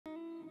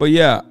But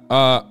yeah,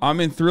 I'm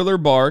in Thriller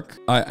Bark.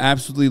 I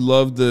absolutely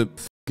love the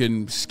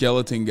fucking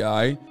skeleton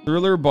guy.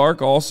 Thriller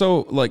Bark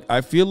also, like,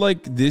 I feel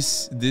like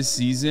this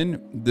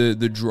season,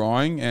 the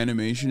drawing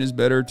animation is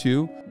better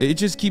too. It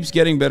just keeps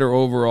getting better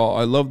overall.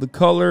 I love the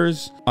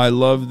colors. I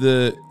love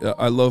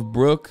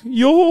Brooke.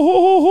 Yo ho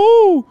ho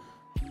ho.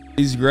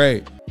 He's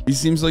great. He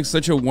seems like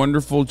such a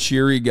wonderful,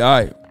 cheery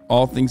guy,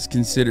 all things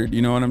considered.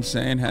 You know what I'm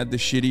saying? Had the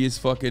shittiest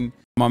fucking...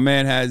 My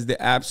man has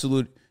the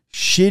absolute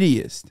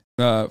shittiest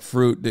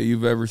fruit that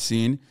you've ever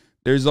seen.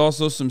 There's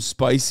also some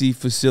spicy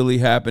facility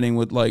happening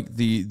with like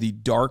the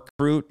dark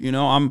fruit. You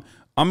know,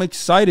 I'm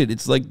excited.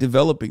 It's like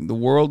developing. The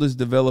world is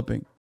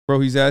developing. Bro,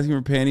 he's asking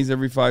for panties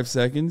every 5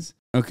 seconds.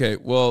 Okay,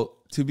 well,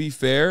 to be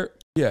fair,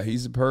 yeah,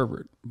 he's a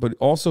pervert. But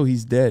also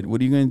he's dead. What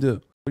are you going to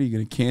do? What are you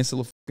going to cancel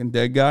a fucking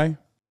dead guy?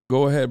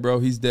 Go ahead, bro.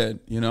 He's dead,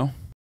 you know?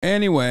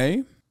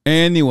 Anyway.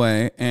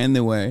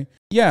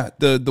 Yeah,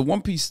 the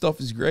One Piece stuff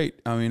is great.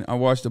 I mean, I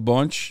watched a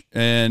bunch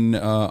and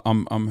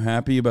I'm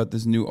happy about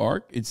this new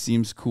arc. It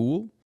seems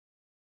cool.